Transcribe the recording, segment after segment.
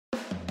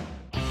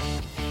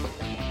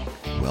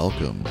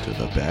Welcome to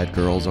the Bad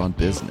Girls on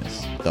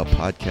Business, the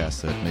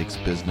podcast that makes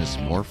business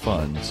more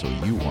fun so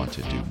you want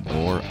to do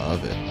more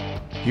of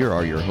it. Here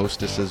are your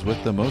hostesses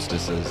with the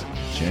mostesses,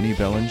 Jenny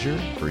Bellinger,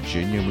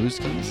 Virginia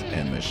Muskies,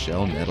 and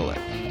Michelle Nedelec.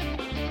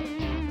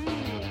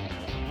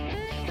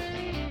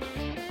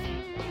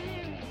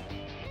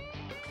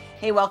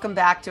 Hey, welcome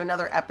back to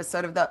another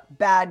episode of the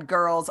Bad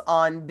Girls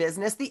on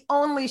Business, the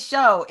only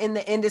show in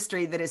the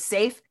industry that is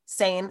safe,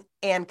 sane,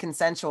 and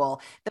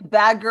consensual. The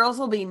bad girls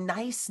will be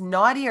nice,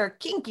 naughty, or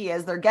kinky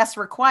as their guests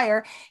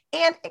require.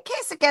 And in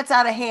case it gets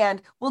out of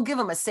hand, we'll give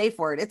them a safe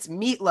word. It's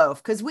meatloaf,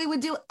 because we would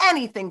do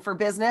anything for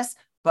business,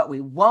 but we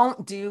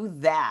won't do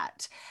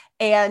that.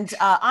 And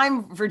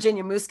I'm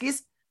Virginia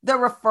Muskies, the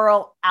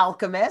referral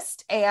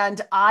alchemist. And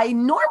I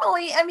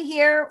normally am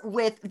here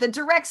with the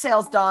direct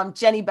sales dom,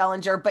 Jenny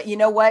Bellinger. But you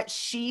know what?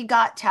 She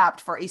got tapped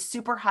for a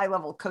super high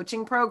level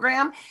coaching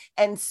program.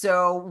 And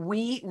so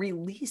we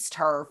released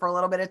her for a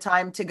little bit of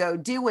time to go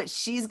do what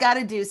she's got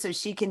to do so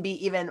she can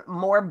be even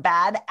more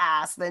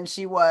badass than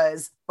she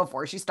was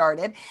before she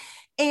started.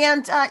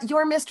 And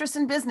your mistress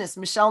in business,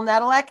 Michelle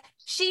Nedelec,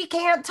 she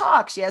can't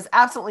talk. She has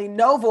absolutely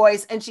no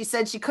voice. And she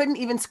said she couldn't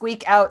even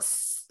squeak out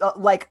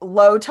like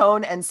low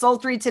tone and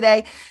sultry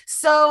today.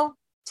 So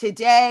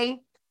today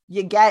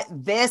you get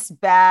this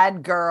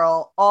bad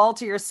girl all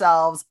to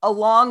yourselves,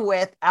 along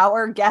with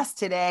our guest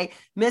today,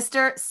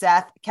 Mr.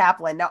 Seth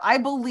Kaplan. Now, I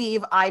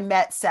believe I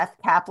met Seth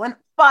Kaplan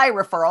by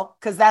referral,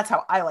 because that's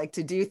how I like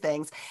to do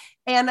things.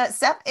 And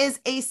Seth is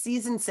a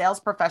seasoned sales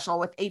professional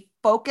with a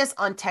focus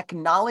on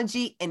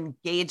technology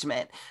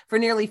engagement. For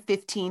nearly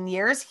 15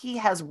 years, he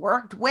has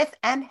worked with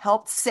and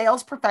helped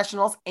sales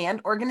professionals and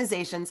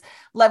organizations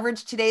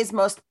leverage today's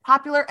most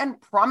popular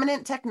and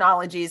prominent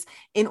technologies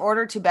in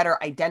order to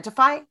better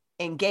identify,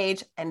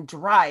 engage, and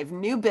drive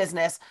new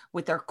business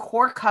with their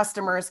core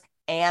customers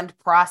and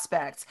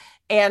prospects.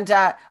 And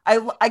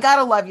I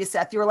gotta love you,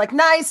 Seth. You were like,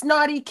 nice,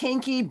 naughty,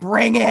 kinky,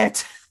 bring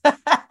it.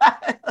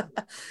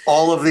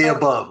 All of the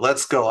above.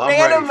 Let's go. I'm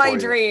man ready of my for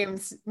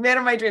dreams. Man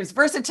of my dreams.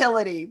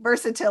 Versatility,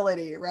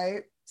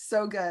 right?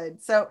 So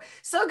good. So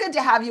good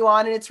to have you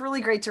on. And it's really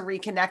great to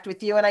reconnect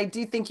with you. And I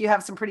do think you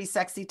have some pretty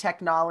sexy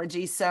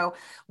technology. So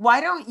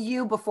why don't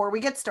you, before we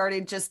get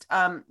started, just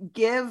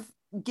give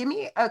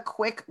me a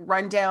quick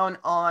rundown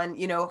on,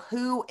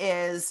 who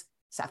is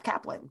Seth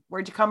Kaplan?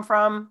 Where'd you come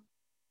from?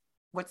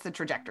 What's the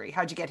trajectory?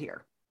 How'd you get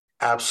here?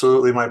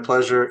 Absolutely, my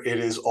pleasure. It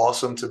is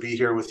awesome to be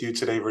here with you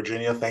today,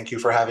 Virginia. Thank you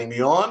for having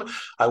me on.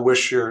 I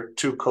wish your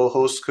two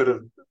co-hosts could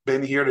have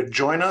been here to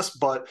join us,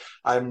 but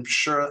I'm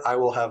sure I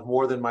will have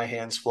more than my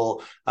hands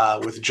full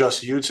with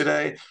just you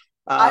today.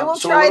 I'll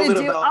try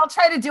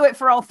to do it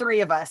for all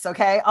three of us.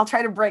 Okay. I'll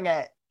try to bring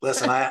it.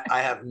 Listen, I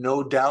have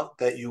no doubt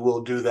that you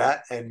will do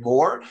that and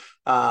more.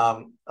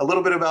 A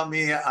little bit about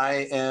me.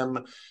 I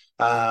am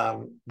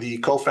the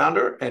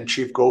co-founder and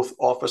chief growth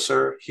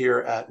officer here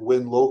at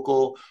Win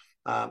Local.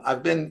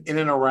 I've been in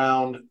and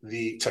around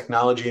the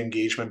technology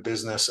engagement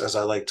business, as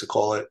I like to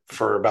call it,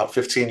 for about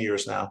 15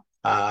 years now.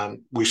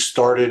 We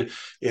started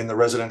in the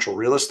residential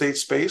real estate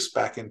space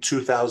back in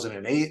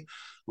 2008,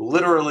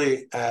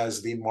 literally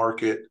as the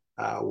market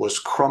was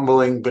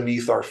crumbling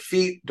beneath our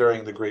feet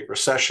during the Great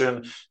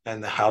Recession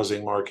and the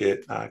housing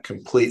market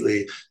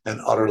completely and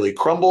utterly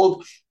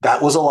crumbled.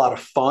 That was a lot of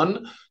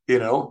fun,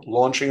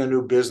 launching a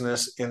new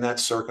business in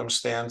that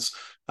circumstance.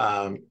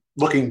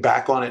 Looking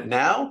back on it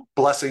now,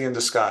 blessing in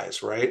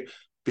disguise, right?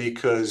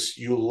 Because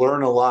you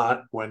learn a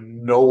lot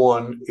when no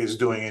one is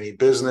doing any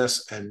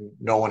business and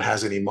no one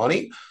has any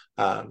money.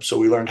 So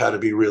we learned how to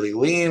be really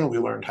lean. We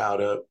learned how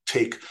to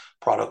take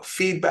product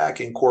feedback,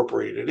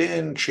 incorporate it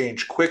in,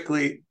 change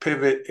quickly,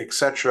 pivot,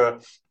 etc.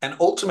 And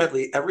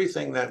ultimately,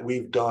 everything that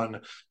we've done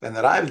and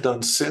that I've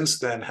done since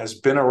then has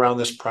been around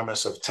this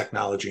premise of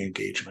technology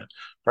engagement,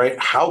 right?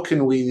 How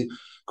can we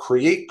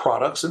create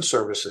products and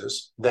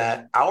services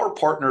that our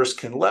partners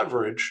can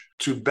leverage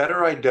to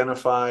better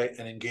identify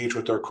and engage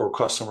with their core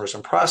customers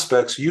and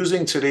prospects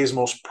using today's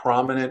most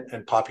prominent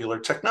and popular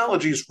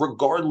technologies,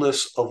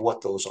 regardless of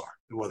what those are,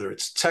 whether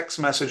it's text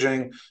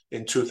messaging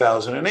in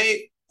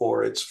 2008,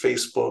 or it's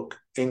Facebook,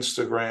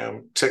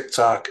 Instagram,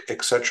 TikTok,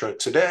 etc.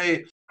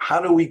 Today.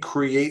 How do we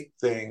create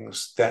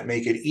things that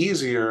make it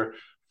easier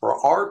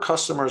for our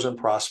customers and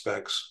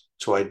prospects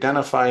to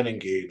identify and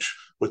engage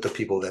with the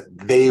people that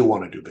they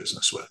want to do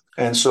business with?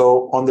 And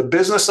so on the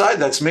business side,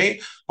 that's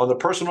me. On the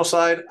personal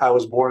side, I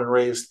was born and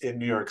raised in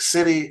New York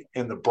City,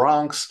 in the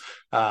Bronx.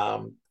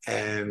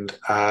 And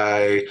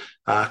I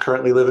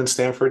currently live in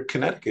Stamford,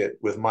 Connecticut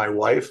with my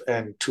wife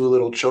and two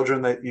little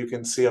children that you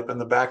can see up in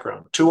the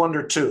background, 2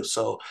 under 2.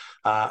 So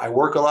I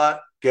work a lot,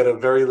 get a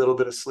very little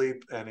bit of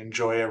sleep, and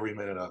enjoy every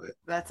minute of it.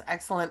 That's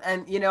excellent.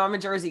 And, I'm a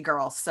Jersey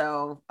girl,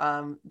 so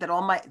that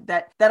all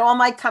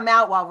might come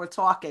out while we're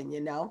talking,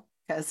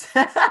 because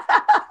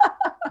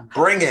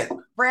Bring it.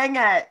 Bring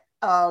it.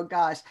 Oh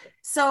gosh.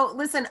 So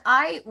listen,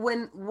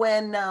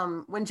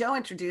 when Joe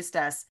introduced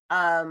us,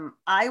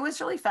 I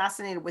was really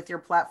fascinated with your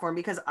platform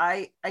because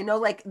I know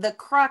like the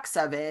crux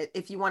of it,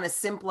 if you want to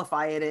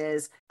simplify it,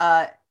 is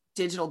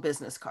digital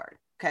business card.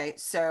 Okay.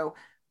 So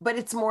but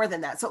it's more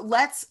than that. So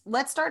let's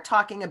start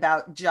talking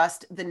about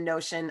just the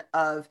notion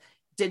of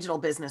digital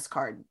business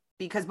card.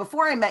 Because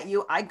before I met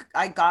you,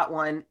 I got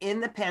one in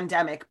the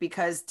pandemic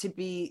because to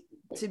be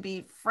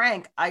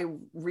frank, I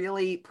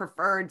really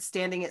preferred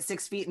standing at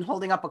 6 feet and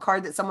holding up a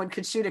card that someone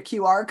could shoot a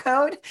QR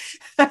code,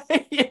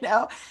 you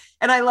know,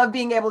 and I love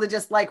being able to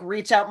just like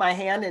reach out my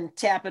hand and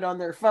tap it on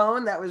their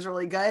phone. That was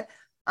really good.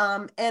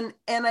 And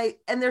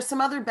there's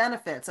some other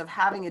benefits of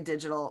having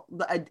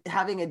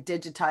having a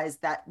digitized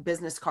that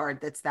business card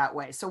that's that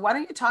way. So why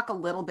don't you talk a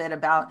little bit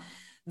about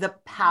the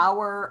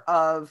power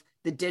of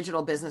the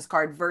digital business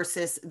card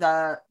versus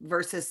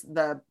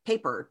the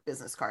paper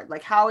business card?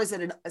 Like, how is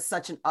it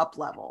such an up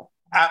level?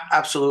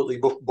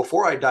 Absolutely.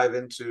 Before I dive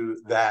into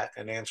that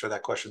and answer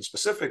that question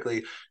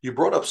specifically, you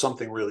brought up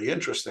something really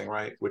interesting,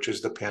 right? Which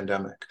is the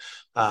pandemic,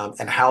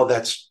 and how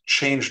that's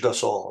changed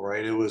us all,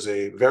 right? It was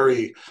a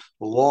very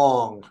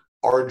long,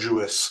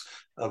 arduous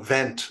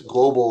event,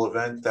 global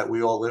event that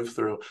we all lived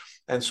through.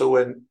 And so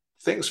when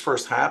things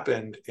first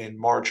happened in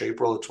March,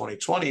 April of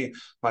 2020,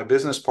 my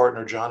business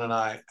partner, John, and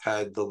I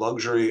had the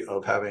luxury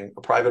of having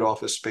a private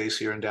office space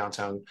here in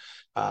downtown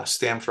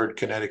Stamford,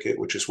 Connecticut,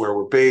 which is where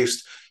we're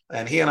based.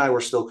 And he and I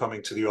were still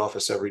coming to the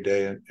office every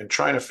day and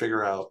trying to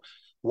figure out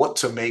what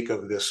to make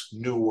of this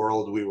new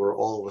world we were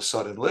all of a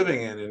sudden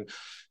living in. And,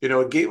 you know,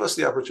 it gave us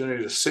the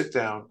opportunity to sit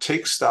down,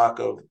 take stock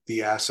of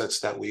the assets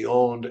that we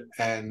owned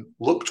and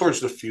look towards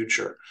the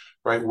future,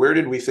 right? Where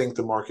did we think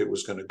the market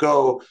was going to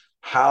go?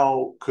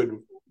 How could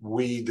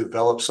we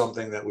develop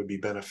something that would be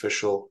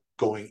beneficial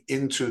going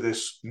into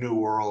this new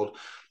world?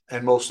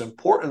 And most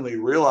importantly,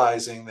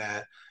 realizing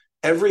that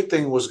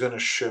everything was going to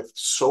shift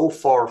so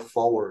far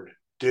forward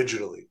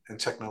digitally and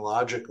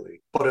technologically,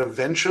 but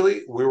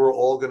eventually we were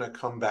all going to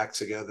come back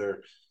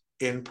together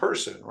in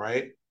person,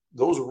 right?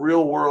 Those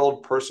real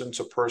world person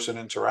to person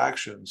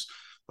interactions,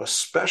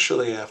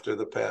 especially after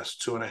the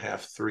past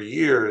 2.5, 3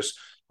 years,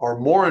 are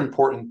more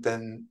important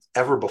than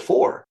ever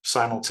before.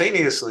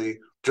 Simultaneously,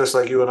 just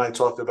like you and I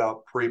talked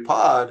about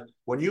pre-pod,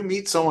 when you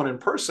meet someone in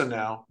person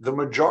now, the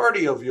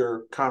majority of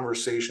your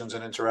conversations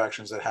and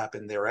interactions that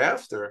happen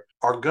thereafter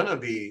are going to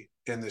be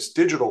in this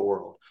digital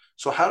world.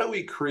 So how do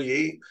we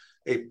create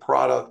a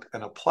product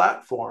and a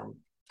platform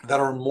that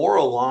are more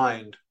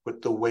aligned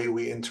with the way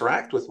we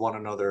interact with one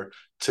another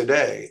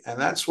today? And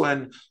that's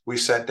when we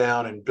sat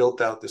down and built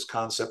out this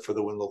concept for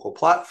the WinLocal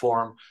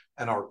platform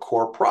and our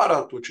core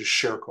product, which is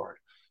ShareCard.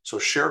 So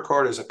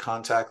ShareCard is a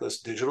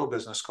contactless digital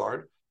business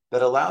card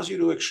that allows you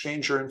to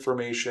exchange your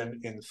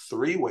information in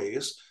 3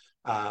 ways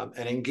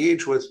and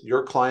engage with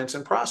your clients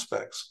and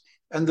prospects.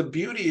 And the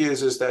beauty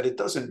is that it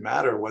doesn't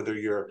matter whether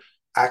you're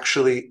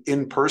actually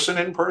in person,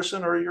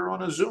 or you're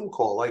on a Zoom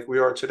call like we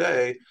are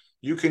today.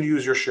 You can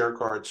use your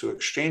ShareCard to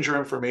exchange your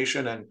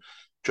information and,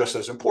 just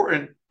as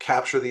important,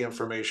 capture the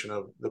information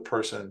of the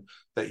person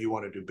that you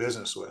want to do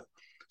business with.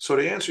 So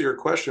to answer your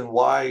question,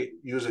 why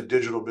use a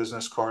digital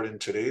business card in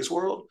today's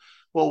world?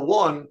 Well,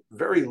 one,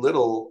 very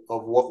little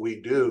of what we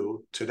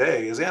do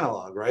today is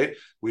analog, right?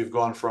 We've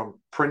gone from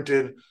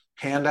printed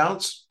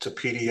handouts to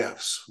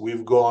PDFs.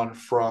 We've gone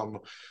from,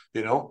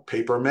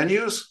 paper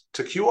menus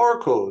to QR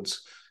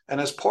codes. And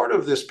as part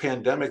of this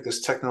pandemic,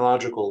 this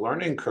technological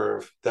learning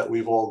curve that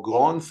we've all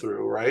gone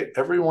through, right?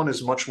 Everyone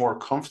is much more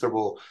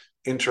comfortable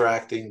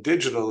interacting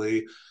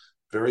digitally.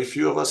 Very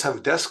few of us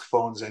have desk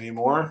phones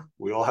anymore.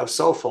 We all have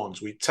cell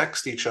phones. We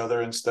text each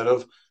other instead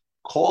of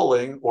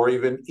calling or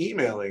even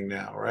emailing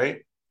now, right?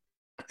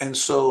 And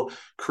so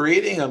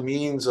creating a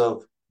means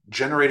of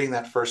generating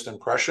that first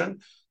impression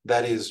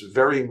that is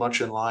very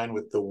much in line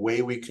with the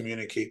way we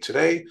communicate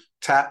today,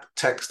 tap,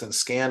 text, and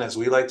scan, as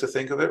we like to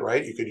think of it,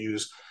 right? You could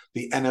use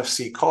the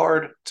NFC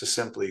card to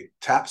simply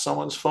tap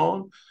someone's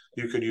phone.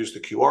 You could use the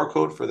QR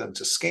code for them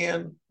to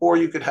scan, or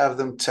you could have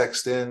them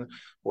text in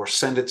or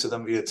send it to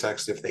them via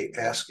text if they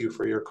ask you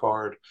for your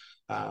card.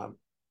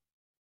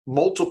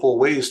 Multiple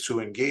ways to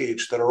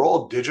engage that are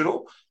all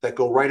digital, that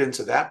go right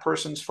into that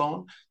person's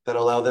phone, that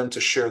allow them to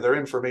share their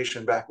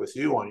information back with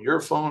you on your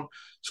phone,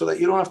 so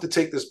that you don't have to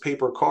take this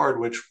paper card,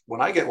 which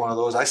when I get one of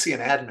those, I see an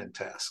admin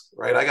task,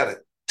 right? I got to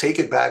take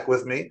it back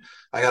with me.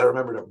 I got to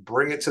remember to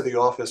bring it to the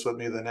office with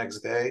me the next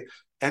day,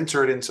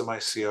 enter it into my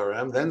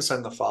CRM, then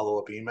send the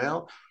follow-up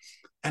email.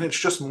 And it's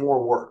just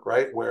more work,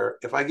 right? Where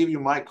if I give you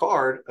my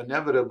card,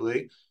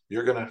 inevitably,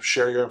 you're going to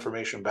share your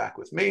information back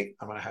with me.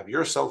 I'm going to have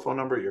your cell phone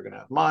number. You're going to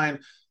have mine.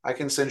 I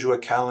can send you a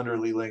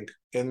Calendly link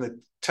in the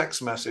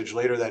text message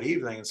later that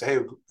evening and say,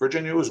 hey,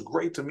 Virginia, it was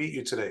great to meet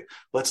you today.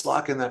 Let's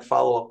lock in that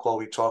follow-up call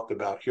we talked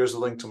about. Here's the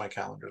link to my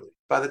Calendly.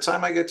 By the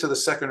time I get to the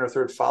second or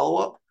third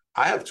follow-up,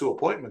 I have 2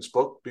 appointments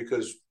booked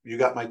because you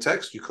got my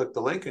text, you clicked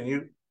the link, and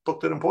you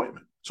booked an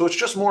appointment. So it's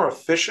just more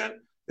efficient.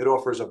 It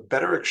offers a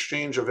better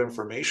exchange of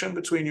information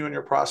between you and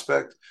your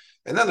prospect.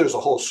 And then there's a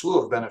whole slew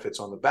of benefits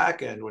on the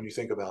back end when you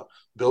think about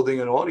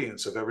building an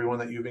audience of everyone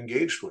that you've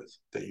engaged with,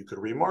 that you could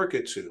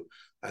remarket to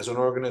as an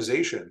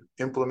organization,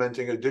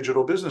 implementing a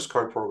digital business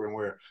card program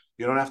where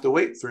you don't have to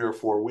wait 3 or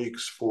 4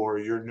 weeks for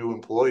your new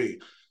employee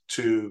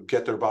to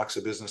get their box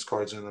of business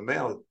cards in the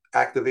mail.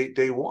 activate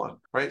day one,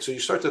 right? So you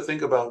start to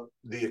think about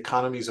the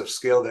economies of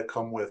scale that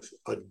come with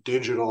a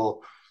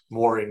digital,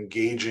 more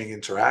engaging,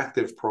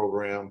 interactive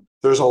program.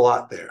 There's a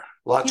lot there,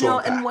 a lot to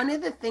unpack. And one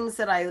of the things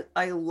that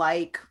I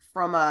like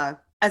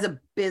as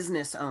a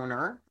business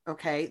owner,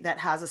 okay, that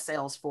has a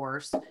sales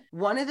force,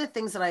 one of the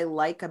things that I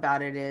like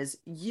about it is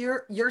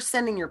you're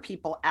sending your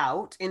people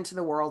out into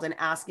the world and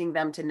asking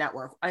them to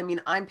network. I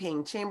mean, I'm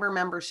paying chamber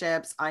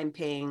memberships, I'm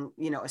paying,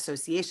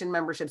 association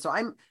memberships. So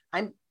I'm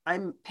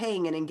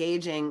paying and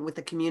engaging with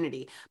the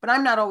community, but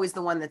I'm not always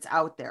the one that's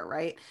out there,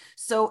 right?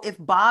 So if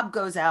Bob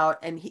goes out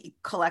and he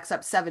collects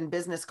up 7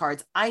 business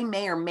cards, I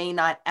may or may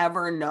not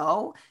ever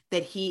know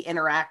that he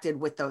interacted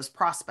with those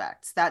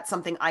prospects. That's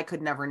something I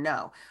could never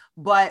know.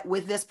 But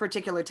with this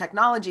particular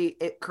technology,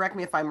 correct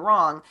me if I'm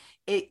wrong,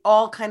 it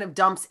all kind of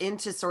dumps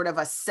into sort of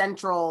a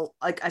central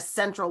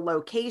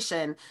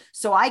location.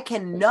 So I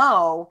can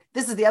know,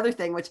 this is the other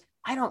thing, which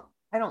I don't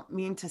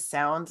mean to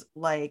sound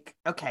like,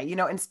 okay,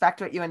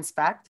 inspect what you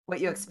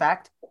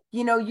expect.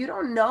 You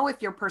don't know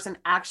if your person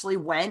actually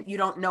went. You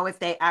don't know if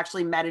they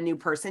actually met a new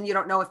person. You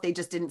don't know if they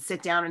just didn't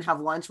sit down and have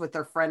lunch with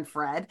their friend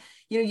Fred.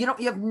 You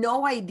have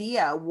no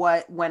idea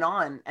what went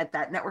on at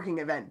that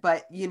networking event.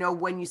 But,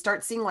 when you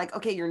start seeing like,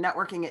 okay, you're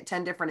networking at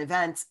 10 different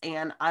events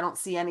and I don't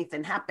see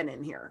anything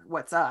happening here.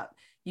 What's up?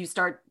 You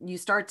start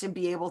to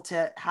be able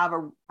to have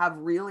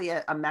really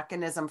a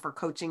mechanism for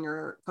coaching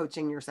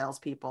your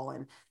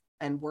salespeople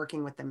and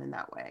working with them in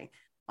that way,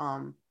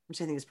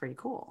 which I think is pretty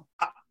cool.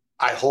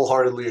 I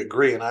wholeheartedly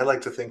agree. And I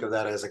like to think of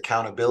that as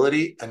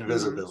accountability and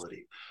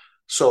visibility.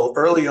 So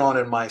early on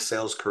in my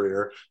sales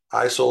career,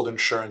 I sold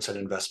insurance and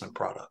investment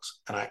products,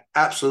 and I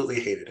absolutely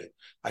hated it.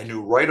 I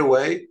knew right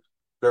away,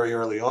 very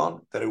early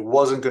on, that it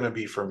wasn't going to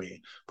be for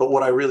me. But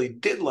what I really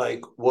did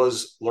like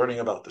was learning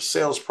about the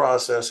sales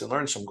process and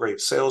learn some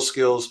great sales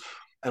skills.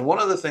 And one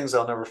of the things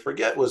I'll never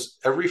forget was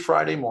every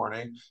Friday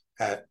morning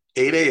at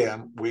 8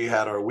 a.m., we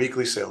had our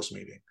weekly sales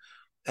meeting,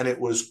 and it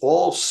was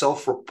all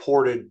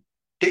self-reported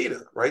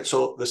data, right?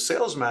 So the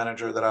sales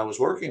manager that I was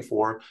working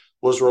for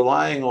was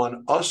relying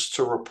on us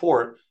to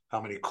report how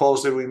many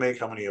calls did we make,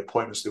 how many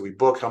appointments did we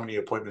book, how many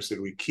appointments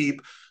did we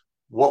keep,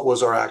 what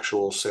was our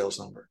actual sales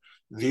number.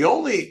 The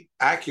only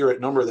accurate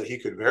number that he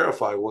could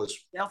verify was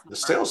the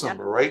sales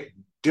number, right?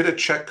 Did a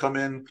check come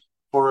in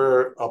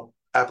for a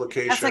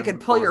application? Yes, I could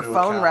pull your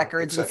phone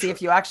records and see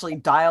if you actually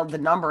dialed the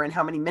number and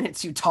how many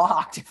minutes you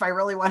talked, if I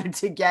really wanted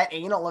to get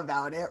anal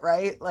about it,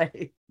 right?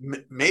 Like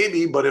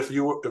maybe, but if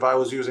I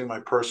was using my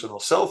personal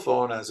cell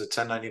phone as a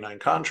 1099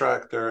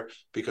 contractor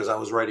because I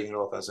was writing it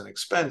off as an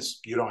expense,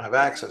 you don't have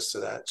access to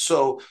that.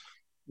 So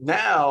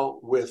now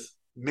with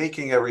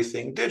making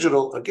everything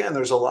digital, again,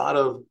 there's a lot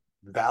of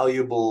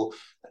valuable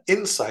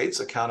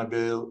insights,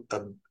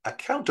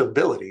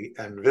 accountability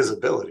and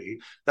visibility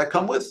that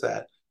come with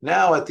that.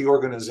 Now at the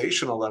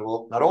organizational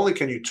level, not only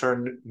can you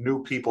turn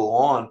new people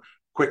on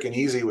quick and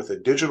easy with a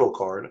digital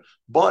card,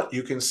 but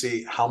you can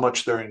see how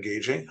much they're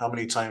engaging, how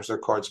many times their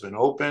card's been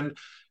opened,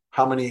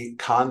 how many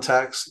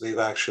contacts they've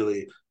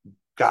actually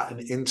gotten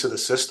into the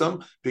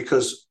system.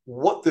 Because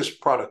what this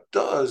product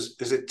does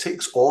is it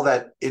takes all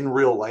that in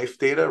real life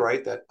data,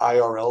 right? That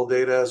IRL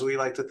data, as we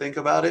like to think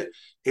about it,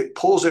 it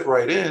pulls it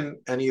right in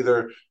and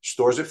either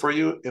stores it for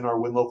you in our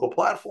WinLocal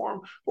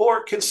platform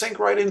or can sync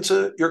right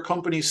into your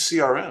company's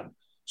CRM.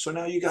 So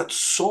now you got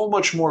so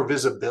much more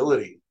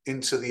visibility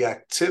into the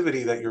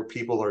activity that your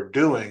people are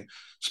doing,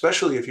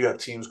 especially if you have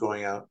teams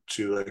going out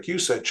to, like you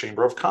said,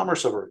 Chamber of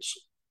Commerce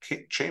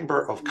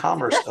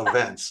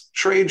events,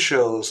 trade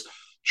shows,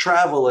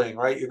 traveling,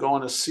 right? You're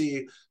going to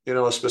see,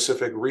 a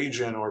specific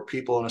region or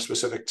people in a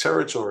specific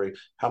territory.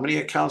 How many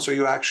accounts are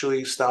you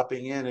actually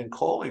stopping in and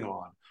calling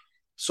on?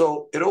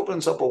 So it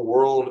opens up a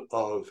world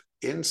of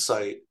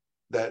insight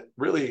that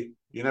really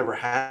you never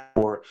had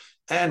before.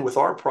 And with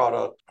our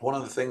product, one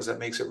of the things that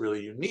makes it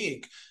really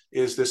unique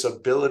is this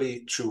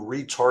ability to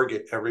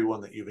retarget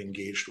everyone that you've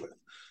engaged with.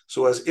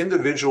 So as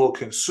individual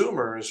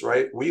consumers,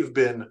 right, we've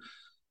been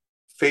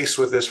faced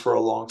with this for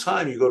a long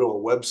time. You go to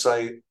a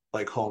website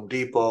like Home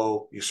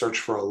Depot, you search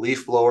for a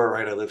leaf blower,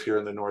 right? I live here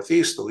in the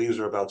Northeast. The leaves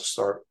are about to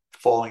start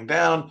falling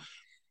down.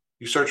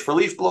 You search for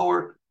leaf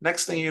blower.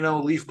 Next thing you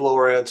know, leaf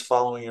blower ads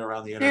following you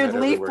around the internet.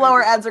 Dude, leaf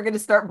blower ads are going to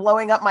start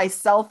blowing up my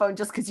cell phone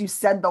just because you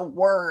said the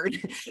word.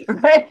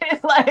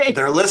 Right? Like,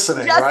 they're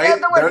listening,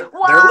 right?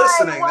 They're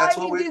listening. Why that's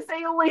what did you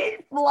say leaf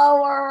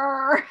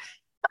blower?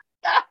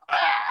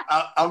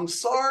 I'm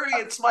sorry.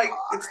 It's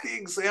the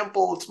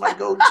example. It's my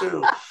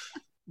go-to.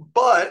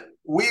 But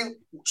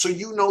so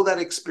that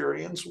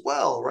experience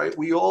well, right?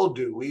 We all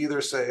do. We either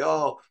say,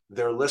 oh,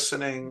 they're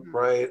listening,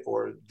 right?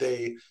 Or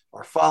they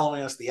are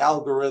following us, the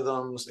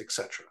algorithms,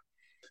 etc.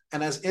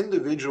 And as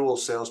individual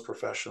sales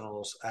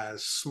professionals,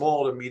 as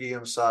small to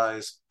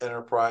medium-sized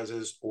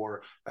enterprises,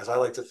 or as I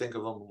like to think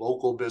of them,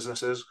 local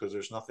businesses, because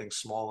there's nothing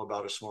small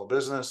about a small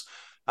business,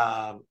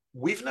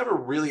 we've never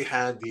really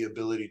had the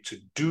ability to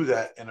do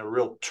that in a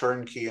real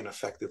turnkey and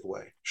effective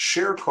way.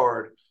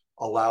 ShareCard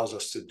allows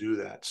us to do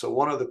that. So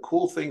one of the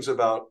cool things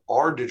about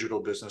our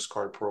digital business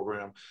card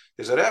program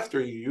is that after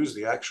you use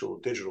the actual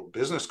digital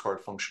business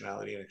card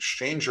functionality and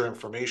exchange your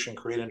information,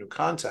 create a new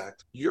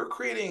contact, you're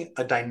creating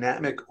a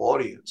dynamic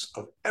audience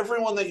of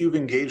everyone that you've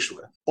engaged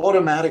with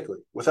automatically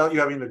without you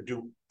having to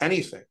do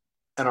anything.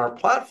 And our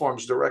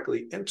platform's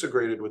directly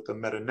integrated with the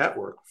Meta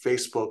network,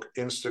 Facebook,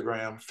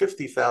 Instagram,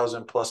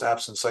 50,000 plus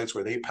apps and sites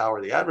where they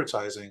power the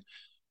advertising,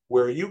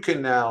 where you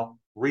can now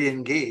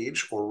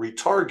re-engage or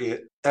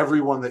retarget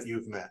everyone that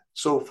you've met.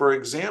 So for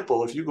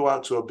example, if you go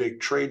out to a big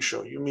trade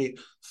show, you meet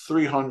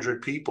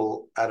 300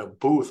 people at a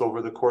booth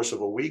over the course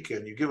of a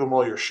weekend, you give them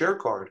all your share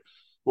card.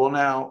 Well,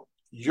 now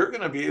you're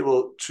going to be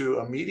able to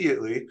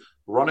immediately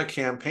run a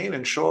campaign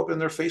and show up in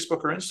their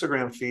Facebook or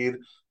Instagram feed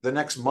the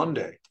next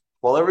Monday,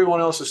 while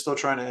everyone else is still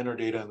trying to enter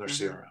data in their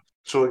CRM.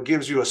 So it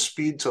gives you a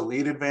speed to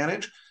lead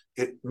advantage.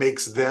 It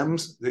makes them,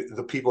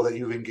 the people that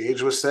you've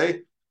engaged with,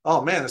 say,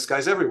 oh man, this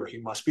guy's everywhere. He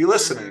must be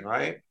listening,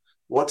 right?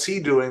 What's he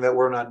doing that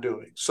we're not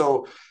doing?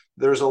 So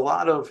there's a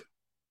lot of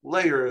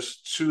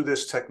layers to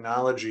this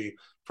technology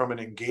from an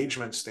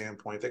engagement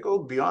standpoint that go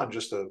beyond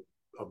just a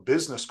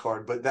business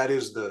card, but that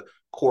is the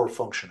core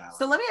functionality.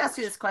 So let me ask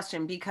you this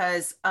question,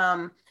 because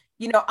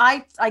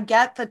I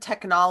get the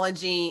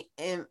technology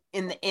in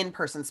the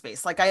in-person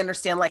space. Like, I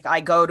understand, like,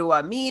 I go to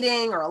a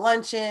meeting or a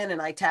luncheon and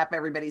I tap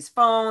everybody's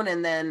phone,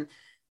 and then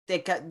they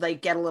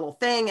get a little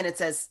thing and it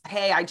says,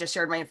 hey, I just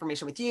shared my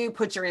information with you,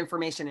 put your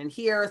information in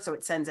here. So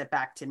it sends it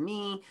back to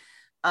me.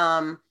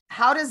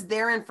 How does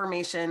their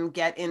information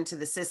get into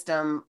the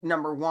system?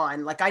 Number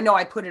one, like, I know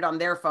I put it on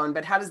their phone,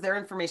 but how does their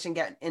information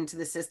get into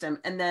the system?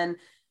 And then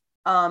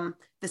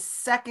the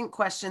second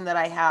question that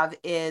I have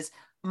is,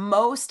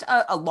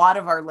 a lot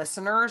of our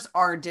listeners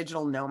are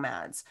digital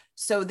nomads.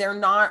 So they're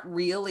not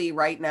really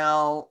right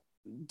now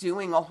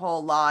doing a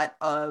whole lot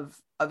of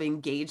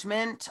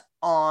engagement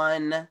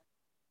on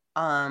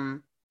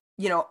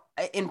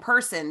in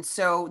person.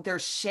 So they're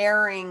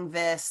sharing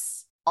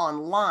this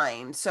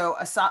online. So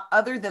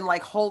other than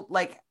I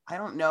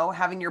don't know,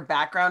 having your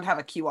background have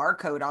a QR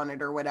code on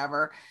it or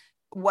whatever,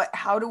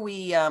 how do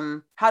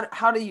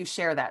you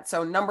share that?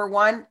 So number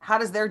one, how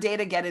does their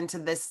data get into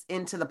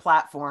the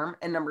platform?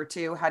 And number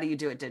two, how do you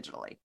do it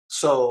digitally?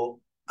 So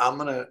I'm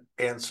going to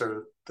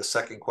answer the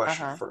second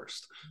question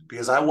first,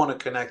 because I want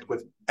to connect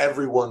with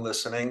everyone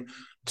listening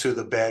to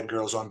the Bad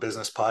Girls on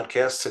Business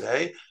podcast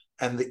today.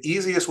 And the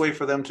easiest way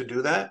for them to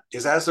do that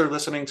is, as they're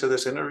listening to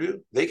this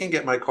interview, they can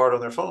get my card on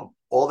their phone.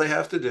 All they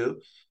have to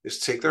do is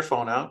take their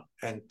phone out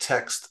and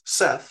text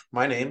Seth,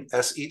 my name,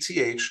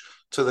 SETH,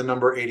 to the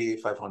number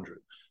 88500.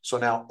 So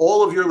now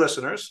all of your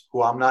listeners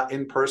who I'm not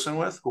in person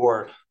with, who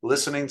are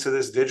listening to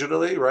this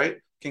digitally, right,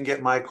 can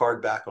get my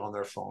card back on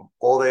their phone.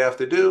 All they have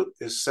to do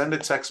is send a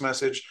text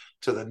message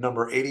to the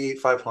number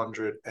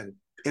 88500, and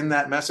in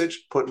that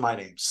message, put my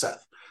name,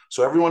 Seth.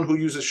 So everyone who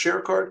uses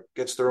ShareCard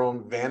gets their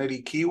own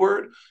vanity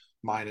keyword.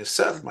 Mine is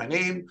Seth, my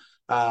name,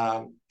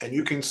 and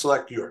you can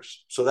select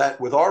yours. So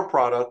that with our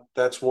product,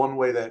 that's one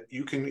way that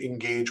you can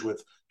engage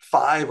with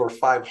 500 or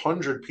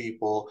 500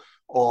 people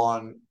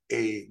on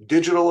a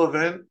digital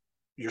event.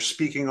 You're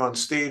speaking on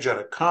stage at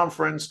a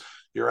conference.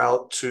 You're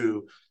out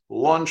to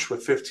lunch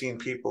with 15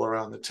 people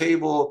around the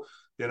table.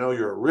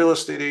 You're a real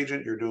estate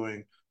agent. You're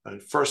doing a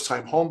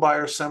first-time home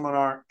buyer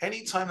seminar.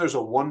 Anytime there's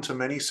a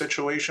one-to-many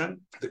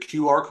situation, the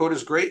QR code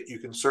is great. You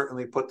can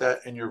certainly put that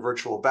in your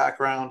virtual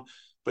background,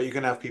 but you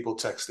can have people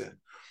text in.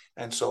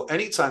 And so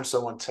anytime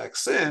someone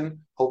texts in,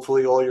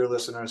 hopefully all your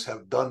listeners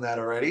have done that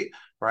already,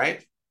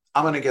 right?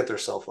 I'm going to get their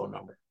cell phone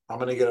number. I'm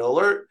going to get an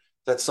alert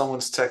that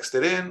someone's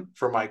texted in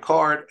for my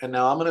card. And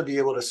now I'm going to be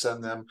able to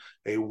send them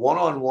a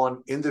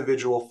one-on-one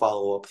individual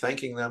follow-up,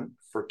 thanking them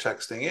for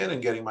texting in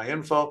and getting my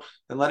info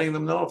and letting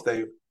them know if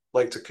they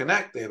like to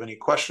connect, they have any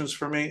questions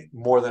for me,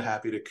 more than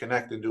happy to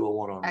connect and do a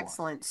one-on-one.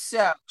 Excellent.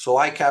 So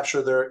I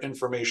capture their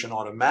information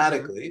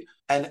automatically.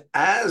 And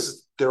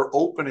as they're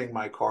opening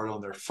my card on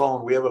their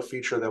phone, we have a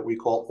feature that we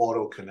call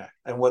Auto Connect.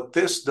 And what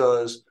this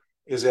does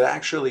is it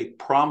actually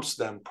prompts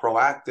them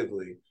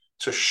proactively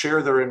to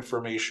share their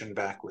information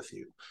back with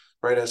you.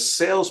 Right? As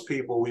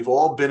salespeople, we've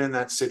all been in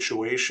that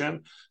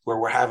situation where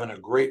we're having a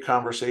great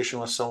conversation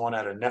with someone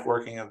at a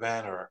networking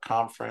event or a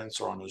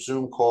conference or on a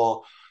Zoom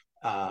call.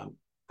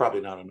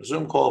 Probably not on a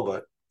Zoom call,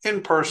 but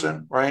in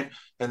person, right?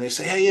 And they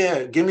say, hey,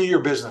 yeah, give me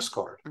your business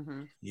card.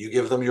 You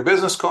give them your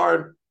business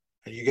card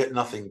and you get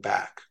nothing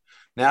back.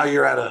 Now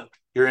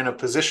you're in a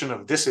position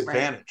of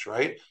disadvantage,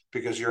 right?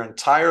 Because you're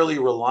entirely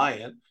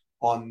reliant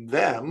on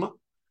them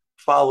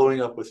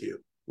following up with you.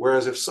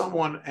 Whereas if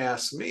someone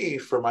asks me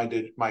for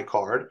my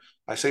card,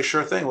 I say,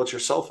 sure thing, what's your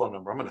cell phone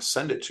number? I'm going to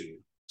send it to you.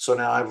 So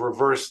now I've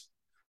reversed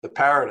the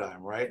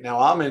paradigm, right? Now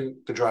I'm in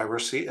the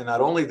driver's seat, and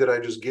not only did I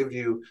just give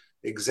you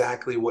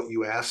exactly what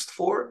you asked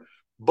for,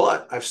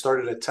 but I've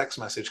started a text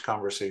message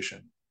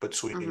conversation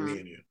between me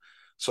and you.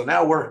 So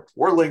now we're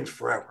linked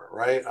forever,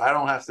 right? I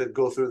don't have to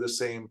go through the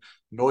same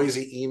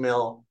noisy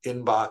email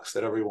inbox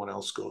that everyone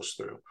else goes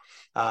through.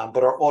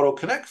 But our Auto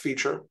Connect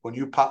feature, when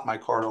you pop my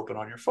card open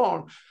on your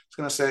phone, it's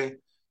going to say,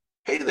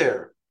 hey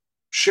there,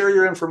 share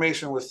your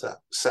information with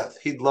Seth.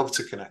 He'd love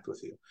to connect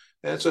with you.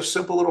 And it's a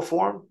simple little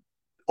form,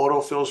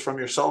 autofills from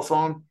your cell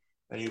phone,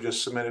 and you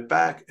just submit it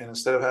back. And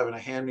instead of having to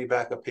hand me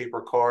back a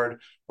paper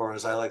card, or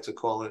as I like to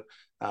call it,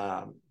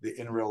 the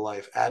in real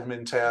life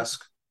admin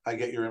task, I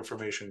get your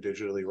information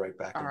digitally right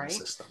back in my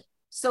system.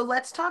 So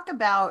let's talk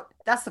about,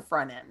 that's the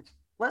front end.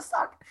 That's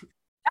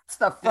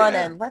the front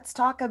end. Let's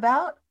talk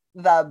about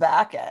the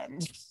back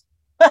end.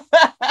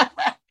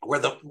 Where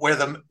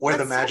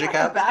the magic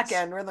happens. Back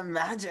end, where the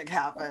magic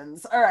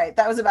happens. All right,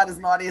 that was about as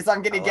naughty as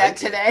I'm going to get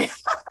today.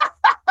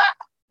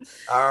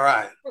 All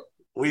right,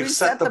 we've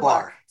set the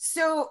bar.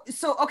 So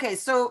okay,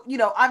 so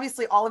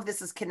obviously all of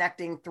this is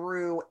connecting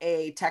through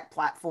a tech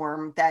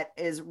platform that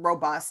is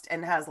robust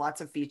and has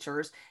lots of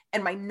features.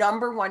 And my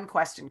number one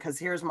question, because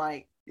here's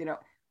my,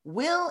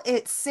 will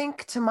it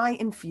sync to my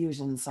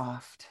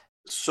Infusionsoft?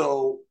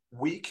 So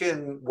we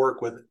can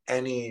work with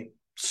any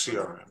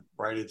CRM,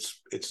 right?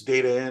 It's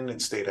data in,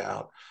 it's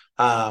data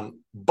out.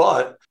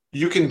 But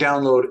you can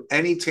download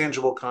any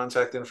tangible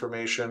contact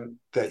information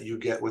that you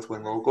get with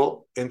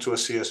WinLocal into a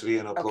CSV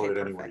and upload it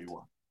anywhere you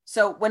want.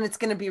 So when it's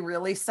going to be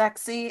really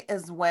sexy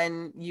is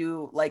when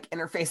you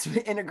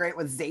integrate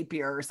with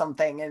Zapier or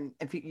something, and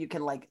if you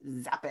can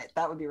zap it,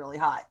 that would be really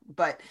hot.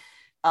 But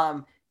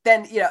then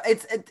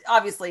it's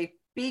obviously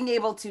being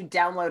able to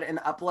download and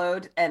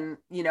upload, and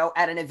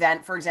at an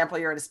event, for example,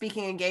 you're at a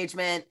speaking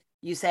engagement,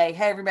 you say,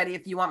 hey everybody,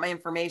 if you want my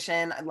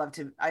information, I'd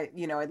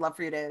love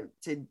for you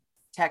to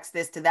text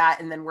this to that,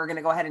 and then we're going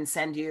to go ahead and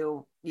send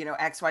you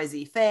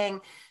XYZ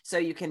thing, so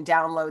you can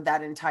download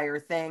that entire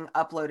thing,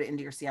 upload it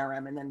into your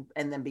CRM,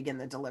 and then begin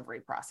the delivery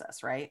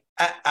process, right?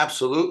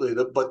 Absolutely.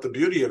 But the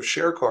beauty of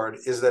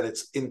ShareCard is that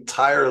it's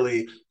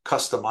entirely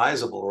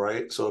customizable,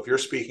 right? So if you're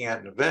speaking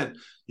at an event,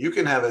 you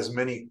can have as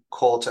many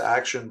call to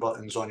action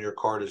buttons on your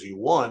card as you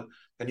want,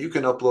 and you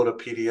can upload a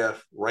PDF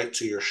right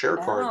to your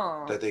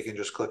ShareCard that they can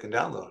just click and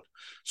download.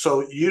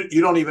 So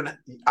you don't even,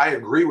 I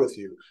agree with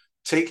you,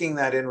 taking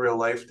that in real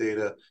life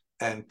data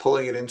and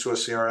pulling it into a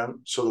CRM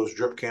so those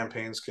drip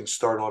campaigns can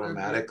start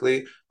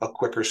automatically, a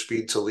quicker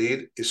speed to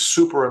lead, is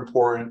super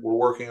important. We're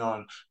working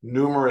on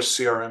numerous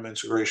CRM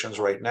integrations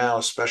right now,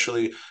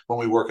 especially when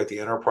we work at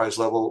the enterprise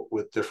level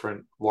with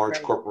different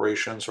large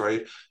corporations,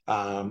 right?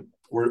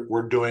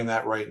 We're doing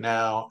that right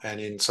now.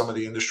 And in some of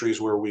the industries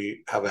where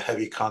we have a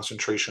heavy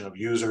concentration of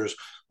users,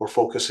 we're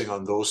focusing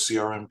on those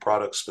CRM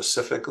products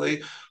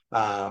specifically.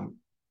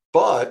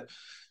 But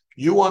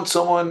you want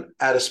someone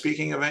at a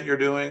speaking event you're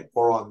doing,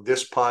 or on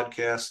this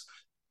podcast,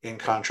 in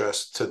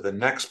contrast to the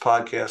next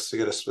podcast, to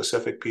get a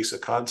specific piece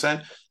of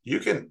content, you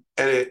can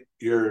edit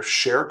your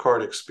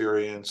ShareCard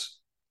experience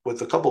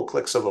with a couple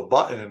clicks of a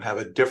button and have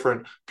a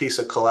different piece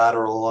of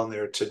collateral on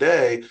there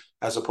today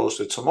as opposed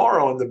to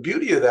tomorrow. And the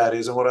beauty of that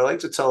is, and what I like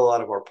to tell a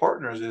lot of our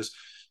partners is,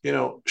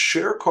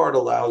 ShareCard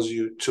allows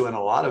you to, in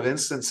a lot of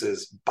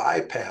instances,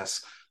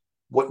 bypass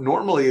what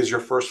normally is your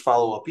first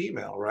follow-up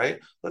email, right?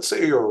 Let's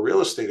say you're a real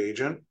estate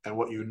agent, and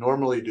what you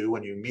normally do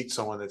when you meet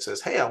someone that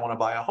says, hey, I want to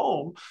buy a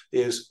home,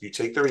 is you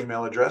take their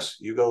email address,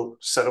 you go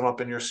set them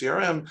up in your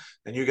CRM,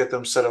 and you get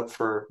them set up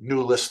for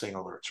new listing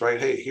alerts,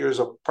 right? Hey, here's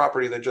a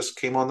property that just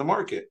came on the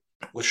market.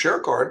 With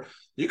ShareCard,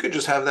 you could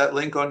just have that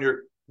link on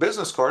your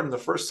business card, and the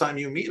first time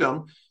you meet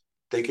them,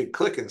 they could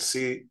click and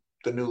see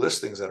the new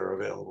listings that are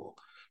available,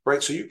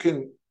 right? So you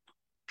can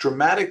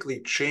dramatically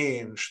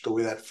change the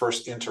way that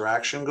first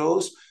interaction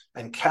goes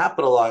and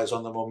capitalize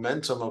on the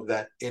momentum of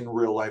that in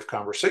real life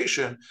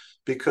conversation,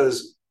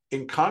 because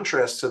in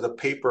contrast to the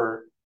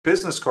paper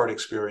business card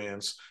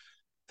experience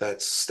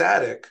that's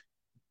static,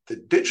 the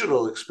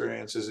digital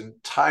experience is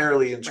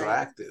entirely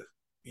interactive.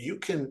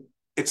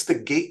 It's the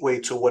gateway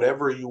to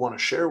whatever you want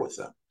to share with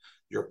them.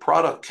 Your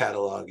product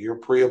catalog, your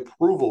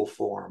pre-approval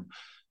form,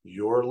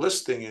 your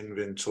listing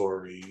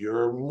inventory,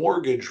 your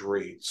mortgage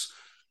rates,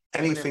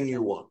 anything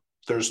you want.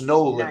 There's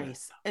no limit.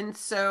 Nice. And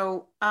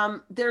so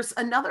there's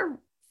another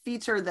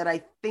feature that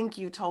I think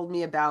you told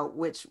me about,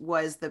 which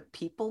was the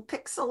People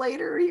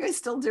Pixelator. Are you guys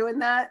still doing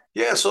that?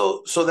 Yeah,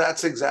 so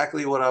that's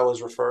exactly what I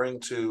was referring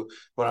to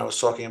when I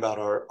was talking about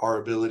our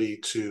ability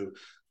to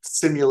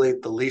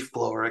simulate the leaf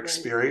blower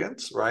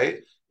experience,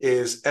 right?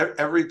 Is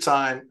every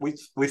time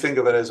we think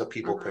of it as a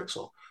people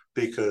pixel,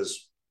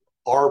 because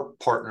our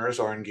partners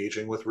are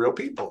engaging with real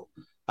people,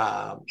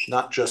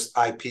 not just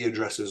IP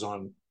addresses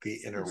on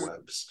the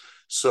interwebs.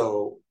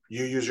 So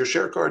you use your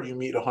ShareCard, you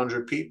meet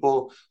 100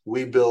 people,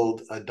 we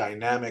build a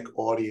dynamic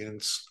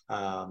audience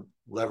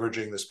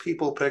leveraging this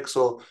people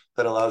pixel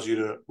that allows you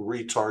to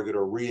retarget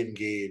or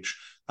re-engage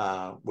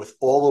with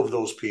all of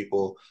those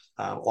people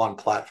on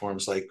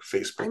platforms like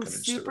Facebook and Instagram.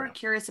 I'm super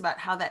curious about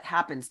how that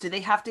happens. Do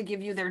they have to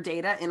give you their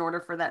data in order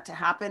for that to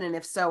happen? And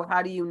if so,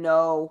 how do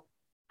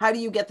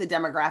you get the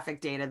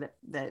demographic data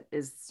that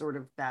is sort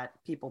of that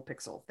people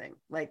pixel thing?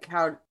 Like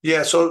how?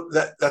 Yeah, so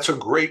that's a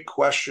great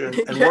question.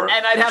 And, and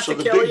I'd have to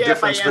kill you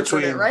if I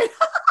answered it, right?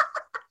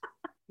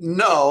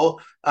 No,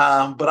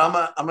 but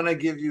I'm gonna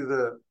give you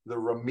the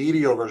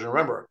remedial version.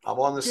 Remember, I'm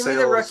on the Give me the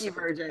sales rookie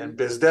version. and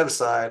biz dev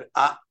side.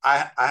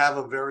 I have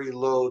a very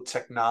low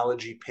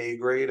technology pay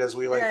grade, as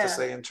we like to Yeah.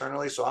 say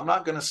internally. So I'm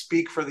not going to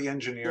speak for the Yeah.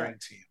 engineering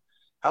team.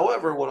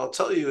 However, what I'll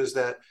tell you is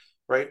that,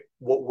 right,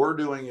 what we're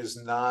doing is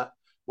not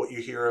what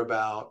you hear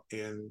about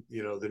in,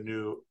 the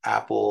new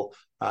Apple,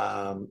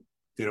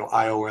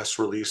 iOS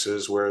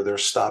releases where they're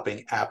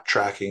stopping app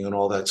tracking and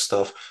all that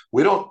stuff.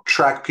 We don't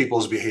track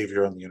people's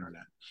behavior on the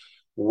internet.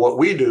 What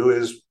we do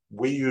is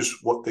we use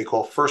what they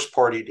call first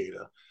party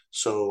data.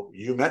 So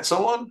you met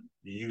someone,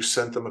 you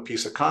sent them a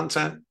piece of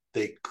content,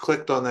 they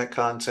clicked on that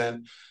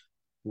content.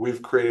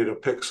 We've created a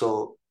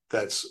pixel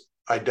that's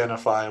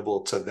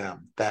identifiable to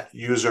them, that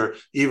user,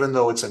 even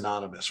though it's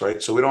anonymous,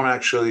 right? So we don't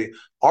actually,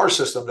 our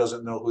system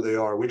doesn't know who they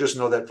are. We just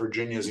know that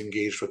Virginia's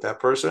engaged with that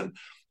person.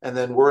 And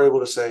then we're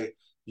able to say,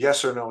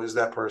 yes or no, is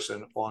that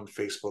person on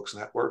Facebook's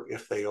network?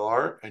 If they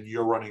are, and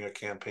you're running a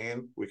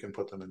campaign, we can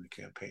put them in the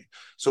campaign.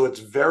 So it's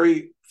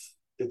very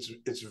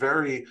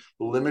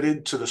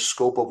limited to the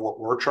scope of what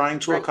we're trying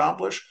to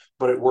accomplish,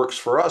 but it works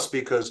for us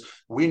because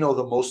we know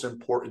the most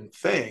important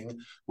thing,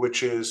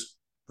 which is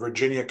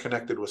Virginia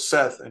connected with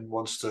Seth and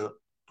wants to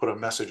put a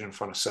message in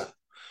front of Seth.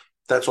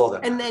 That's all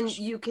that matters. And then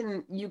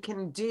you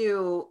can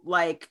do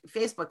like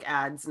Facebook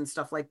ads and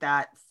stuff like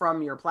that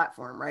from your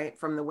platform, right?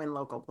 From the Win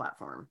Local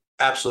platform.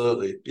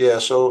 Absolutely. Yeah.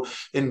 So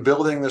in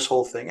building this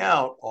whole thing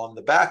out on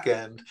the back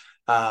end,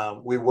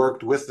 we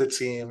worked with the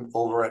team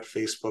over at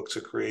Facebook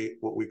to create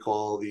what we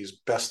call these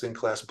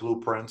best-in-class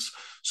blueprints.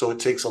 So it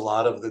takes a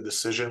lot of the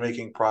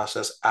decision-making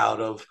process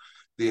out of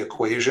the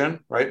equation,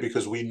 right?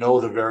 Because we know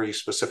the very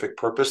specific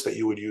purpose that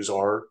you would use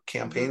our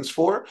campaigns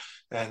for.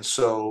 And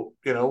so,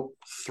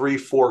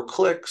 3-4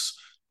 clicks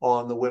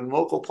on the Win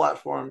Local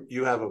platform,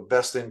 you have a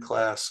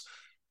best-in-class,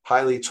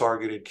 highly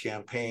targeted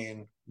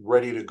campaign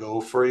ready to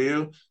go for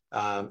you.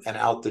 And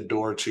out the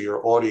door to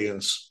your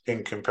audience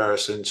in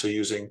comparison to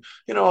using,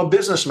 a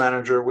business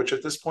manager, which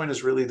at this point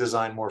is really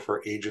designed more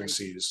for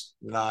agencies,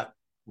 not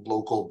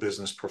local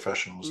business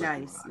professionals.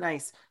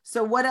 Nice.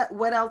 So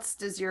what else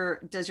does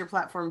your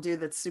platform do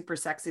that's super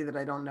sexy that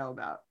I don't know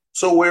about?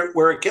 So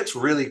where it gets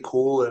really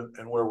cool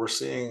and where we're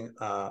seeing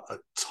a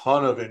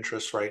ton of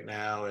interest right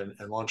now and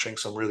launching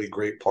some really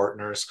great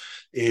partners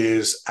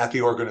is at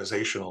the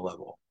organizational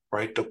level.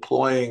 Right,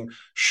 deploying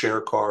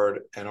ShareCard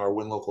and our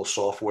Win Local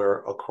software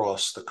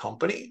across the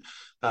company,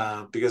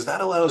 because that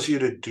allows you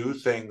to do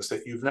things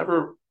that you've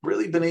never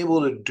really been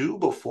able to do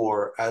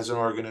before as an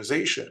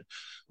organization.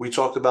 We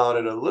talked about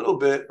it a little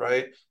bit,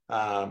 right?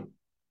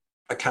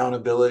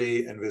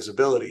 Accountability and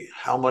visibility.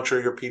 How much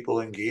are your people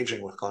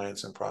engaging with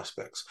clients and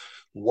prospects?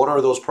 What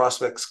are those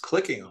prospects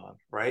clicking on,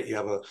 right? You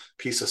have a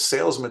piece of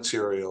sales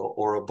material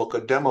or a book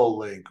a demo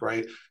link,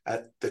 right?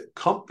 At the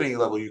company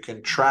level, you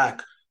can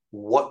track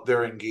what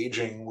they're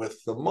engaging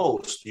with the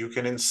most. You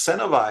can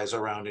incentivize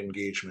around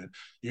engagement.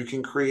 You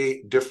can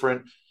create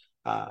different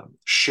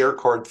share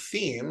card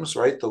themes,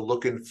 right? The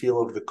look and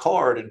feel of the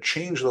card, and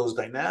change those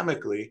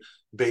dynamically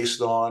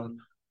based on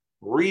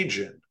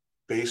region,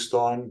 based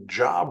on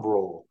job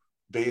role,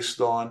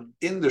 based on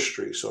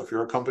industry. So if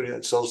you're a company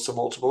that sells to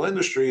multiple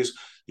industries,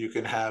 you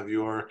can have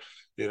your,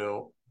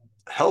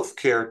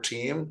 healthcare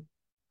team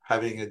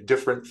having a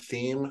different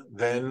theme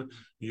than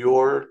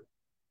your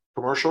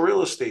commercial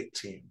real estate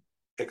team,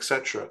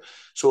 etc.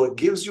 So it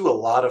gives you a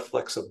lot of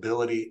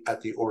flexibility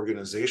at the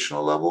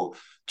organizational level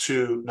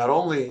to not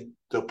only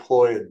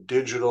deploy a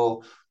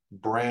digital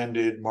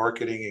branded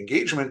marketing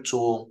engagement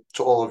tool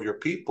to all of your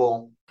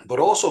people, but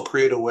also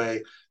create a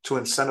way to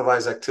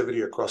incentivize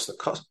activity across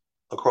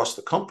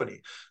the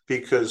company.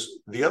 Because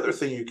the other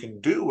thing you can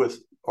do with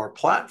our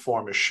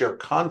platform is share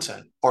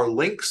content. Our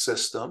link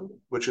system,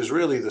 which is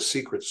really the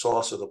secret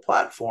sauce of the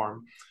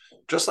platform,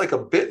 just like a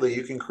Bitly,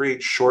 you can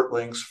create short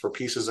links for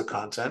pieces of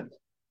content,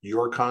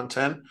 your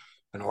content,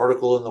 an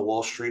article in the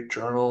Wall Street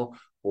Journal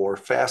or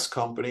Fast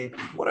Company,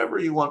 whatever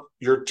you want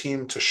your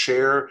team to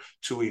share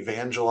to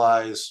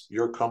evangelize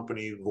your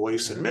company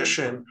voice and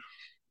mission,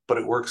 but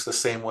it works the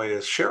same way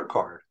as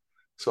ShareCard.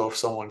 So if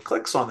someone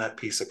clicks on that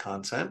piece of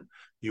content,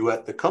 you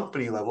at the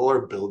company level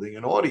are building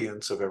an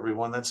audience of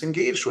everyone that's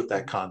engaged with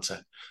that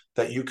content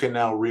that you can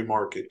now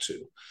remarket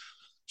to.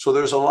 So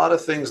there's a lot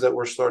of things that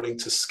we're starting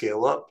to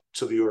scale up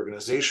to the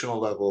organizational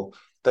level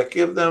that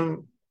give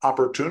them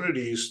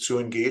opportunities to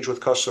engage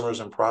with customers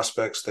and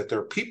prospects that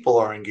their people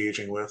are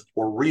engaging with,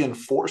 or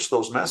reinforce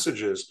those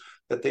messages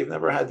that they've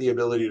never had the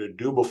ability to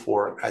do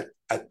before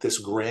at this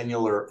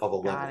granular of a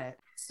level. Got it.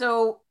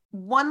 So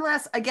one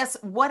last, I guess,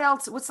 what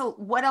else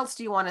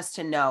do you want us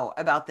to know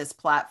about this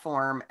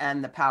platform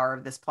and the power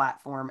of this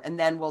platform? And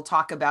then we'll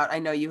talk about, I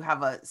know you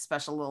have a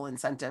special little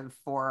incentive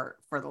for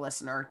the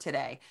listener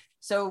today.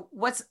 So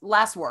what's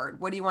last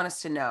word? What do you want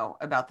us to know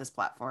about this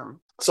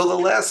platform?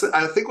 So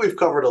I think we've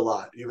covered a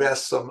lot. You've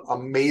asked some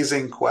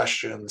amazing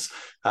questions.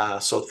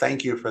 So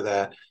thank you for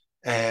that.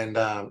 And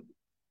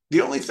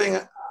the only thing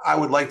I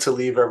would like to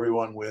leave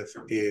everyone with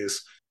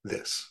is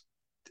this.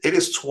 It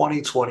is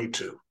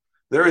 2022.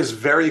 There is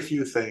very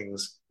few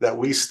things that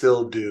we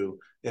still do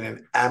in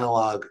an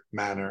analog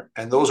manner,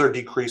 and those are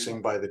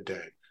decreasing by the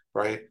day,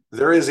 right?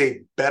 There is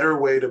a better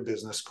way to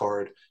business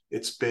card.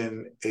 It's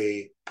been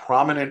a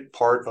prominent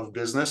part of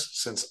business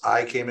since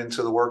I came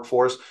into the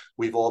workforce.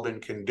 We've all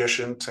been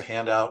conditioned to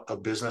hand out a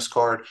business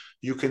card.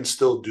 You can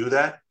still do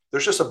that.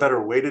 There's just a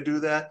better way to do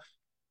that.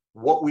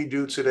 What we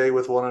do today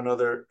with one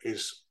another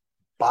is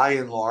by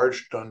and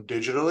large done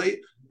digitally.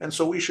 And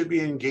so we should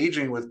be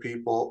engaging with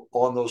people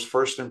on those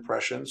first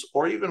impressions,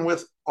 or even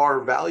with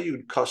our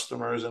valued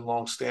customers and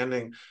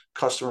longstanding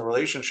customer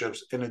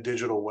relationships in a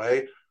digital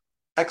way,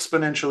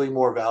 exponentially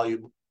more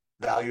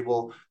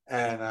valuable,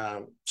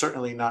 and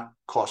certainly not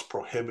cost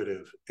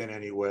prohibitive in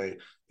any way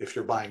if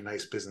you're buying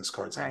nice business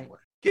cards anyway.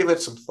 Give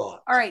it some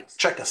thought. All right.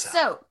 Check us out.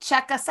 So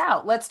check us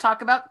out. Let's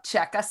talk about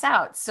check us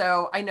out.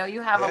 So I know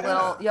you have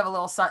a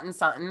little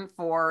something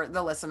for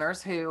the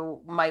listeners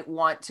who might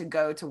want to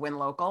go to Win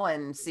Local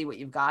and see what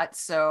you've got.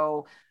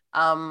 So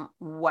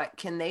what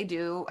can they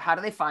do? How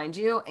do they find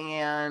you?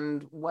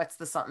 And what's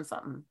the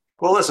something?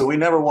 Well, listen, we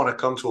never want to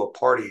come to a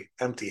party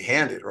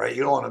empty-handed, right?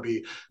 You don't want to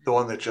be the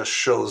one that just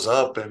shows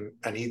up and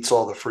eats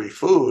all the free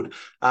food.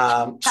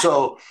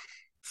 So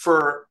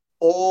for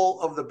all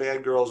of the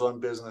Bad Girls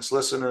on Business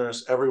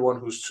listeners, everyone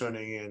who's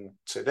tuning in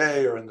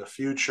today or in the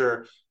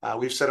future,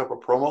 we've set up a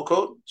promo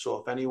code. So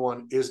if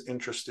anyone is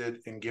interested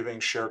in giving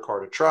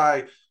ShareCard a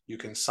try, you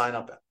can sign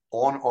up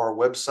on our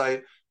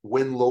website,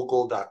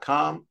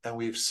 winlocal.com, and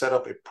we've set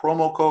up a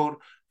promo code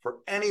for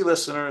any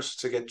listeners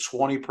to get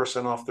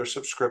 20% off their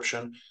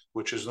subscription,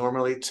 which is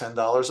normally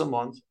 $10 a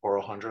month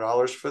or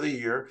 $100 for the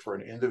year for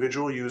an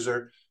individual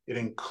user. It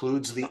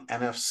includes the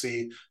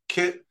NFC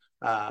kit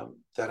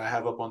that I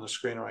have up on the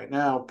screen right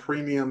now,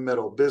 premium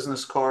metal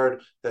business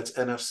card that's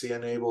NFC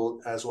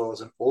enabled, as well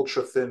as an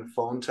ultra thin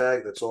phone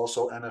tag that's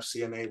also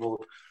NFC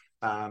enabled.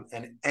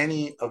 And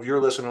any of your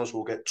listeners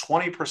will get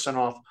 20%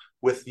 off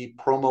with the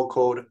promo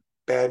code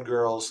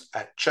BADGIRLS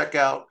at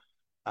checkout.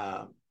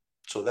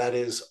 So that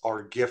is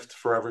our gift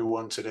for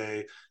everyone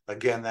today.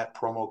 Again, that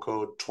promo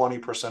code,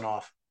 20%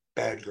 off,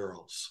 Bad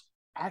Girls.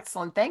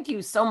 Excellent. Thank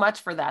you so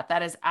much for that.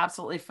 That is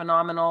absolutely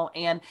phenomenal.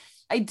 And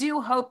I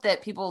do hope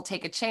that people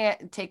take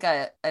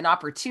an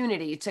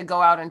opportunity to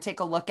go out and take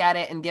a look at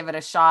it and give it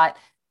a shot.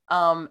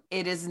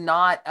 It is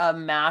not a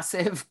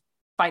massive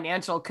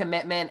financial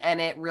commitment, and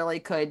it really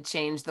could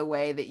change the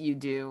way that you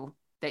do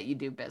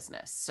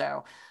business.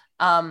 So,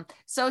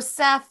 so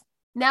Seth,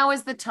 now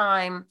is the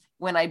time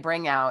when I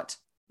bring out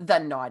the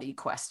naughty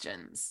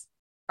questions.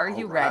 Are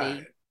you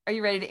ready? Are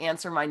you ready to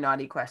answer my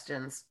naughty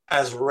questions?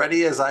 As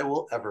ready as I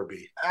will ever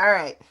be. All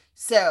right.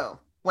 So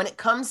when it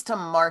comes to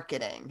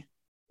marketing,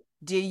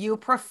 do you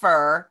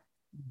prefer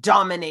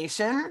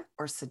domination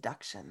or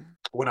seduction?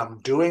 When I'm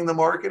doing the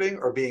marketing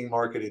or being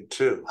marketed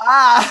to?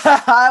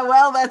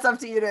 Well, that's up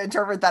to you to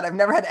interpret that. I've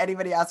never had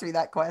anybody ask me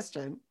that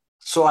question.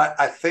 So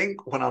I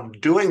think when I'm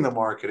doing the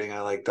marketing,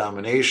 I like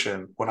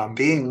domination. When I'm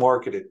being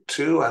marketed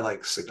to, I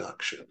like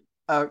seduction.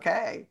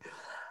 Okay.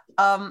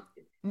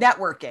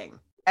 Networking,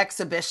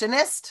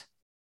 exhibitionist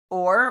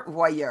or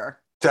voyeur?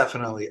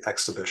 Definitely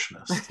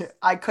exhibitionist.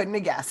 I couldn't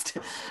have guessed.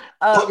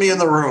 Put me in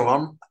the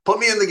room. Put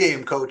me in the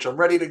game, coach. I'm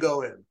ready to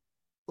go in.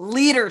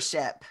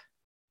 Leadership,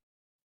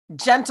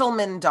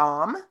 gentleman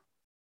dom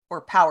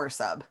or power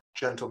sub?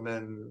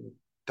 Gentleman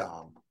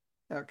dom.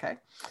 Okay.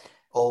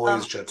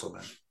 Always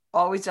gentleman.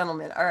 Always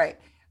gentleman. All right.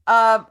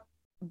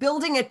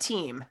 Building a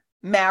team,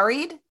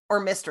 married or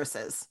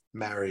mistresses?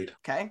 Married.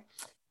 Okay.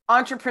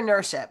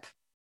 Entrepreneurship,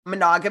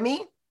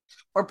 monogamy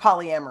or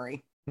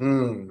polyamory?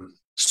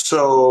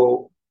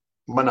 So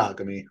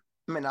monogamy.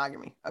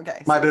 Monogamy.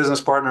 Okay. My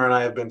business partner and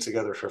I have been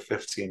together for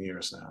 15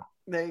 years now.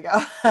 There you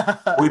go.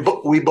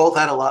 we both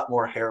had a lot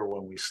more hair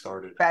when we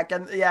started. Back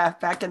in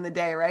the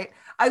day, right?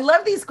 I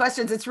love these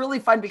questions. It's really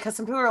fun because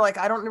some people are like,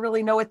 I don't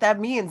really know what that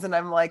means. And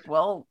I'm like,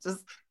 well,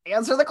 just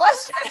answer the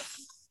question.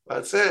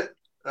 That's it.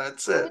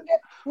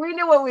 We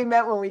knew what we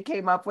meant when we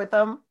came up with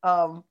them.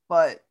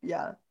 But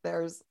yeah,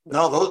 those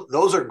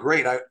are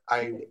great.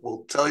 I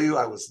will tell you,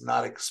 I was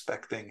not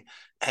expecting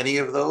any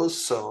of those.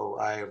 So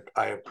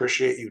I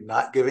appreciate you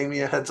not giving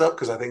me a heads up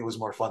because I think it was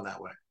more fun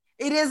that way.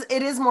 It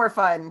is more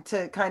fun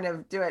to kind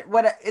of do it.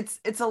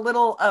 It's a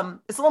little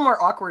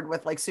more awkward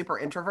with like super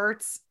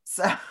introverts.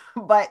 So,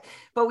 but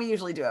we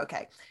usually do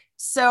okay.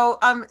 So,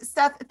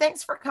 Seth,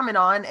 thanks for coming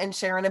on and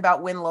sharing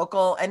about Win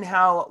Local and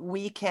how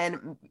we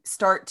can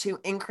start to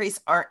increase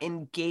our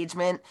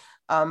engagement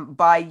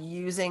by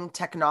using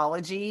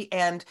technology.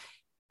 And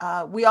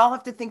we all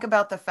have to think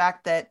about the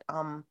fact that,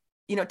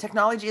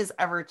 technology is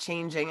ever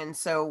changing. And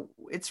so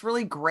it's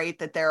really great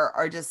that there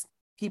are just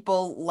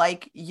people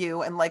like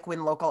you and like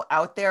Win Local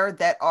out there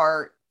that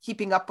are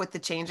keeping up with the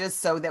changes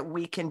so that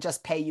we can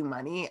just pay you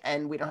money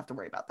and we don't have to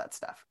worry about that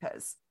stuff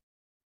because,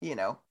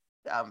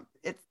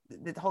 it's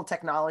the whole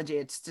technology.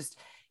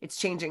 It's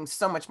changing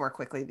so much more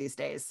quickly these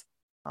days.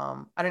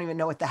 I don't even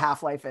know what the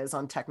half-life is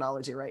on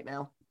technology right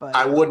now, but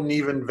I wouldn't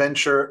even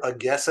venture a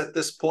guess at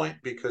this point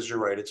because you're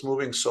right. It's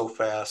moving so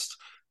fast.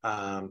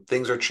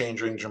 Things are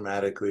changing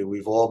dramatically.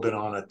 We've all been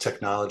on a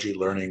technology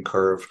learning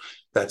curve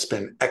that's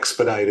been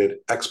expedited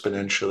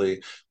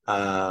exponentially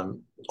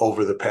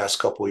over the past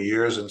couple of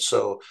years. And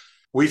so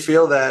we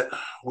feel that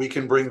we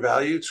can bring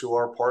value to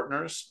our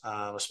partners,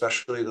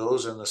 especially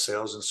those in the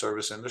sales and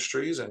service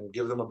industries, and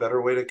give them a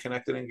better way to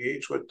connect and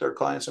engage with their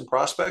clients and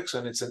prospects.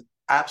 And it's an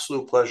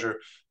absolute pleasure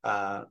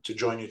to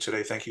join you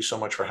today. Thank you so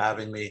much for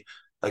having me.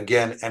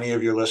 Again, any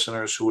of your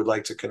listeners who would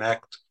like to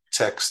connect,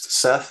 text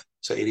Seth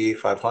to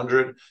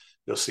 88500.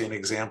 You'll see an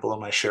example on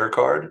my share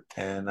card,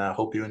 and I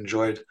hope you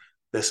enjoyed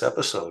this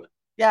episode.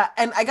 Yeah.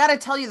 And I got to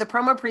tell you, the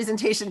promo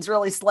presentation is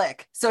really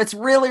slick. So it's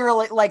really,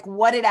 really like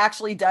what it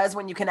actually does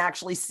when you can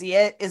actually see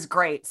it is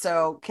great.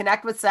 So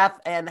connect with Seth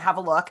and have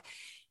a look.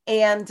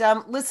 And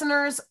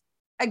listeners,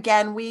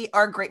 again, we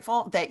are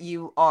grateful that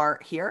you are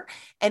here.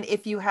 And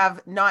if you have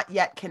not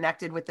yet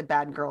connected with the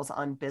Bad Girls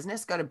on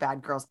Business, go to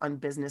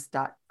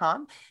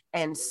badgirlsonbusiness.com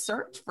and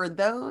search for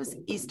those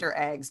Easter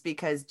eggs,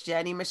 because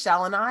Jenny,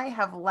 Michelle, and I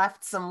have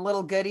left some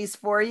little goodies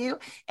for you.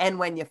 And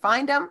when you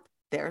find them,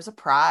 there's a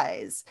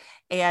prize.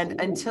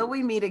 And until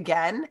we meet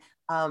again,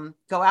 go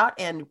out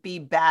and be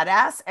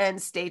badass,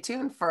 and stay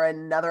tuned for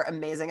another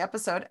amazing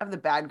episode of the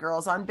Bad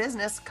Girls on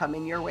Business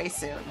coming your way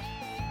soon.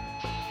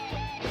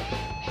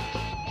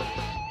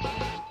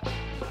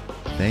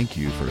 Thank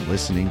you for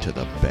listening to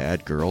the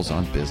Bad Girls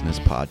on Business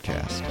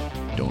podcast.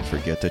 Don't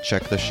forget to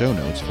check the show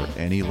notes for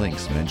any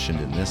links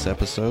mentioned in this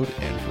episode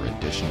and for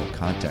additional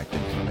contact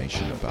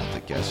information about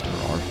the guest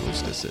or our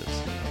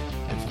hostesses.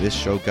 If this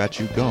show got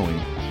you going,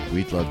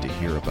 we'd love to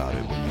hear about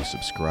it when you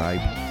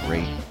subscribe,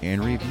 rate,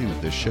 and review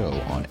the show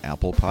on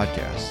Apple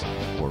Podcasts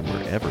or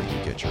wherever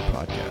you get your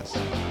podcasts.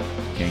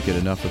 Can't get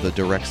enough of the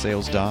direct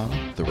sales dom,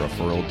 the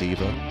referral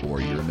diva,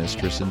 or your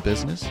mistress in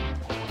business?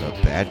 The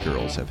Bad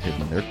Girls have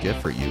hidden their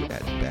gift for you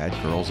at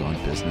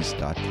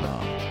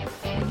badgirlsonbusiness.com.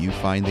 When you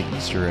find the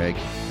Easter egg,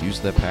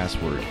 use the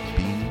password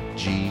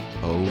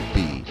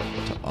BGOB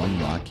to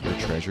unlock your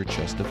treasure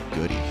chest of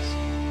goodies.